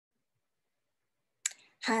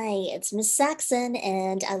Hi, it's Miss Saxon,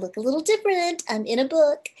 and I look a little different. I'm in a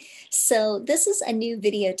book. So, this is a new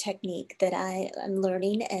video technique that I'm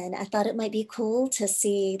learning, and I thought it might be cool to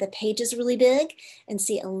see the pages really big and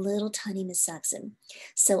see a little tiny Miss Saxon.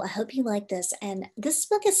 So, I hope you like this. And this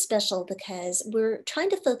book is special because we're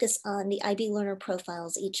trying to focus on the IB learner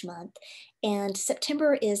profiles each month, and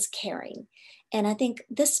September is caring. And I think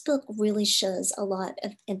this book really shows a lot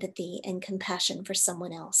of empathy and compassion for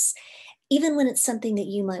someone else even when it's something that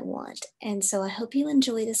you might want. And so I hope you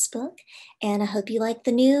enjoy this book and I hope you like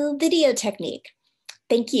the new video technique.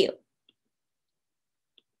 Thank you.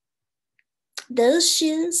 Those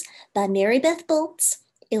Shoes by Mary Beth Bolts,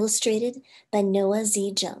 illustrated by Noah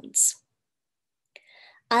Z. Jones.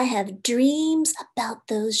 I have dreams about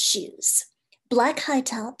those shoes. Black high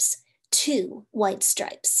tops, 2 white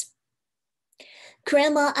stripes.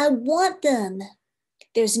 Grandma, I want them.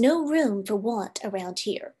 There's no room for want around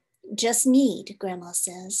here. Just need, Grandma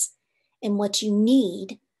says. And what you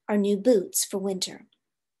need are new boots for winter.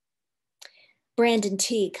 Brandon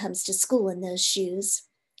T. comes to school in those shoes.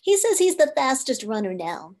 He says he's the fastest runner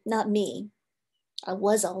now, not me. I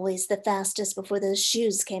was always the fastest before those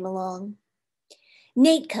shoes came along.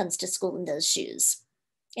 Nate comes to school in those shoes.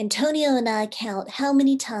 Antonio and I count how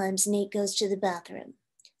many times Nate goes to the bathroom.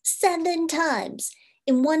 7 times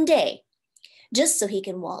in one day, just so he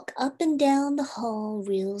can walk up and down the hall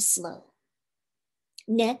real slow.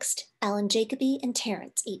 Next, Alan Jacoby and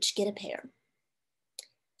Terrence each get a pair.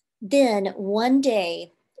 Then one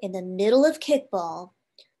day, in the middle of kickball,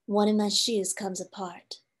 one of my shoes comes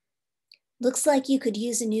apart. Looks like you could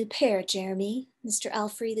use a new pair, Jeremy, Mr.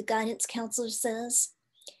 Alfrey, the guidance counselor, says.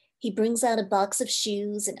 He brings out a box of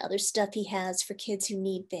shoes and other stuff he has for kids who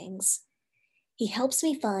need things. He helps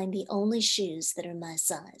me find the only shoes that are my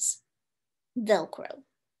size. Velcro,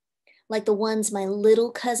 like the ones my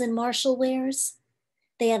little cousin Marshall wears.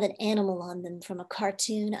 They have an animal on them from a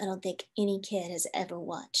cartoon I don't think any kid has ever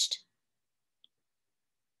watched.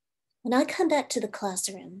 When I come back to the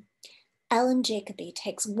classroom, Alan Jacoby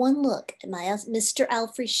takes one look at my Mr.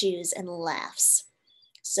 Alfrey shoes and laughs.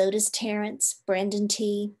 So does Terrence, Brandon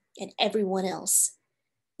T., and everyone else.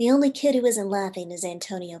 The only kid who isn't laughing is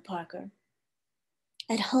Antonio Parker.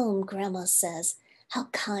 At home, Grandma says, how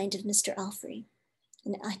kind of Mr. Alfrey.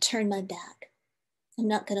 And I turn my back. I'm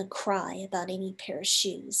not going to cry about any pair of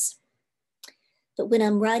shoes. But when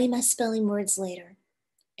I'm writing my spelling words later,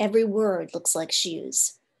 every word looks like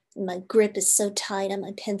shoes. And my grip is so tight on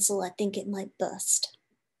my pencil, I think it might bust.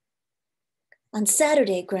 On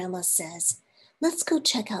Saturday, Grandma says, let's go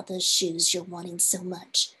check out those shoes you're wanting so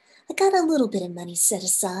much. I got a little bit of money set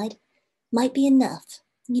aside. Might be enough.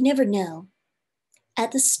 You never know.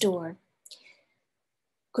 At the store,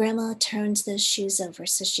 Grandma turns those shoes over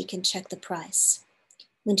so she can check the price.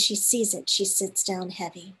 When she sees it, she sits down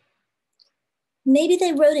heavy. Maybe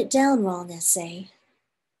they wrote it down wrong, I say.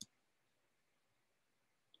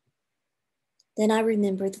 Then I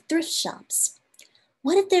remember the thrift shops.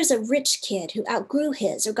 What if there's a rich kid who outgrew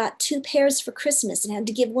his or got 2 pairs for Christmas and had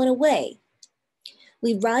to give one away?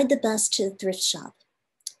 We ride the bus to the thrift shop.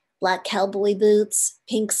 Black cowboy boots,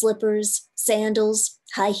 pink slippers, sandals,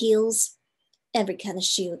 high heels, every kind of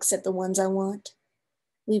shoe except the ones I want.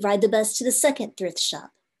 We ride the bus to the second thrift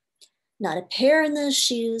shop. Not a pair of those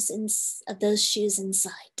shoes in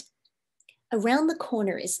sight. Around the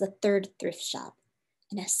corner is the third thrift shop,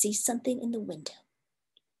 and I see something in the window.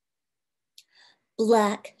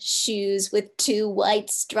 Black shoes with 2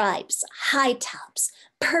 white stripes, high tops,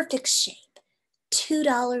 perfect shape,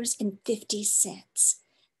 $2.50.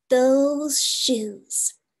 Those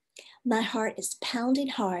shoes. My heart is pounding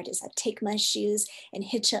hard as I take my shoes and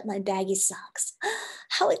hitch up my baggy socks.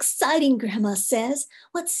 How exciting, Grandma says.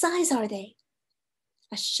 What size are they?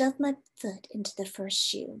 I shove my foot into the first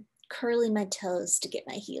shoe, curling my toes to get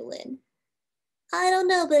my heel in. I don't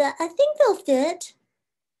know, but I think they'll fit.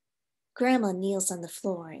 Grandma kneels on the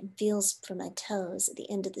floor and feels for my toes at the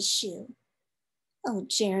end of the shoe. Oh,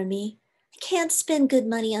 Jeremy, I can't spend good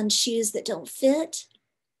money on shoes that don't fit.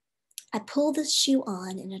 I pull the shoe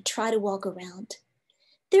on and I try to walk around.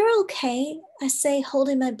 They're okay, I say,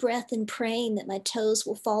 holding my breath and praying that my toes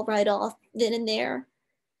will fall right off then and there.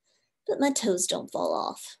 But my toes don't fall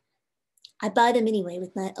off. I buy them anyway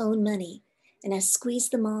with my own money, and I squeeze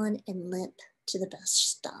them on and limp to the bus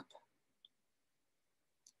stop.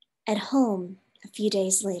 At home, a few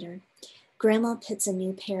days later, Grandma puts a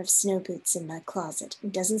new pair of snow boots in my closet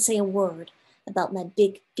and doesn't say a word about my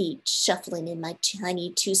big feet shuffling in my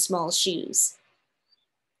tiny, too small shoes.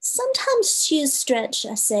 Sometimes shoes stretch,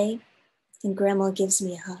 I say, and Grandma gives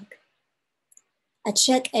me a hug. I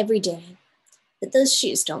check every day, but those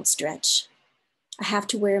shoes don't stretch. I have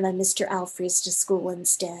to wear my Mr. Alfrey's to school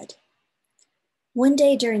instead. One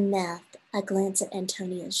day during math, I glance at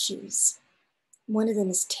Antonio's shoes. One of them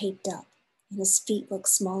is taped up, and his feet look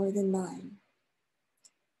smaller than mine.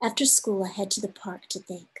 After school, I head to the park to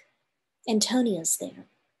think. Antonio's there.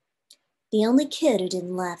 The only kid who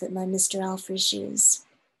didn't laugh at my Mr. Alfrey shoes.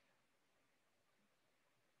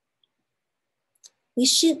 We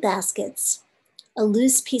shoot baskets. A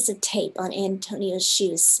loose piece of tape on Antonio's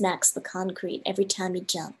shoes smacks the concrete every time he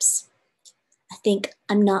jumps. I think,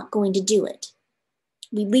 I'm not going to do it.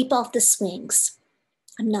 We leap off the swings.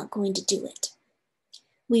 I'm not going to do it.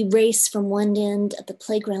 We race from one end of the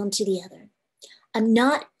playground to the other. I'm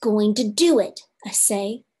not going to do it, I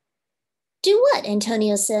say. Do what?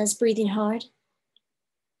 Antonio says, breathing hard.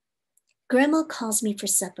 Grandma calls me for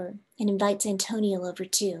supper and invites Antonio over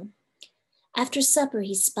too. After supper,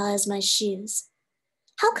 he spies my shoes.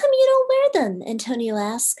 How come you don't wear them? Antonio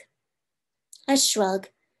asks. I shrug.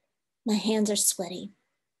 My hands are sweaty.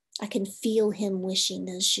 I can feel him wishing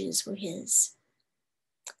those shoes were his.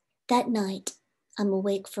 That night, I'm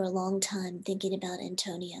awake for a long time thinking about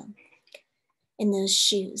Antonio and those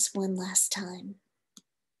shoes one last time.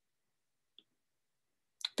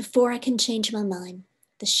 Before I can change my mind,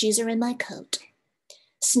 the shoes are in my coat.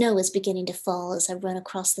 Snow is beginning to fall as I run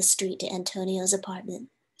across the street to Antonio's apartment.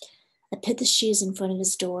 I put the shoes in front of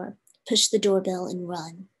his door, push the doorbell, and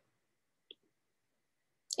run.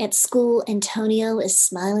 At school, Antonio is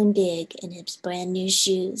smiling big in his brand new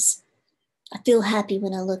shoes. I feel happy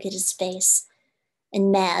when I look at his face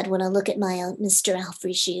and mad when I look at my Mr.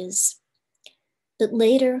 Alfrey shoes. But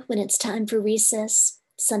later, when it's time for recess,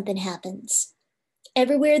 something happens.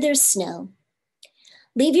 Everywhere there's snow.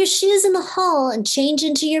 Leave your shoes in the hall and change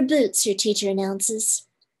into your boots, your teacher announces.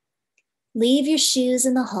 Leave your shoes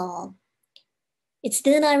in the hall. It's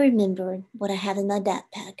then I remember what I have in my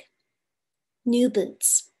backpack. New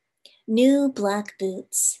boots. New black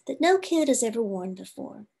boots that no kid has ever worn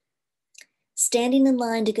before. Standing in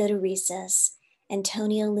line to go to recess,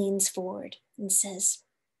 Antonio leans forward and says,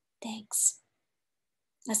 "Thanks."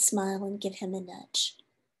 I smile and give him a nudge.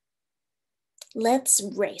 Let's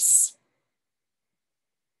race.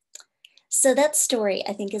 So that story,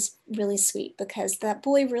 I think, is really sweet because that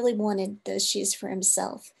boy really wanted those shoes for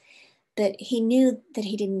himself, but he knew that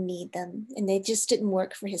he didn't need them and they just didn't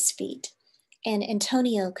work for his feet. And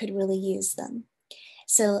Antonio could really use them.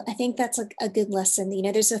 So I think that's a good lesson. You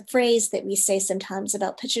know, there's a phrase that we say sometimes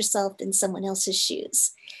about put yourself in someone else's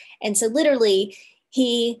shoes. And so literally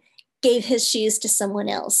he gave his shoes to someone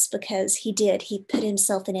else because he put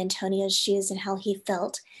himself in Antonio's shoes and how he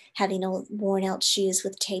felt having worn out shoes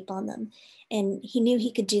with tape on them. And he knew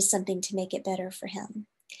he could do something to make it better for him.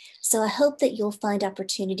 So I hope that you'll find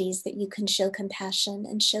opportunities that you can show compassion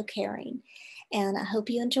and show caring. And I hope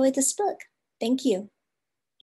you enjoyed this book. Thank you.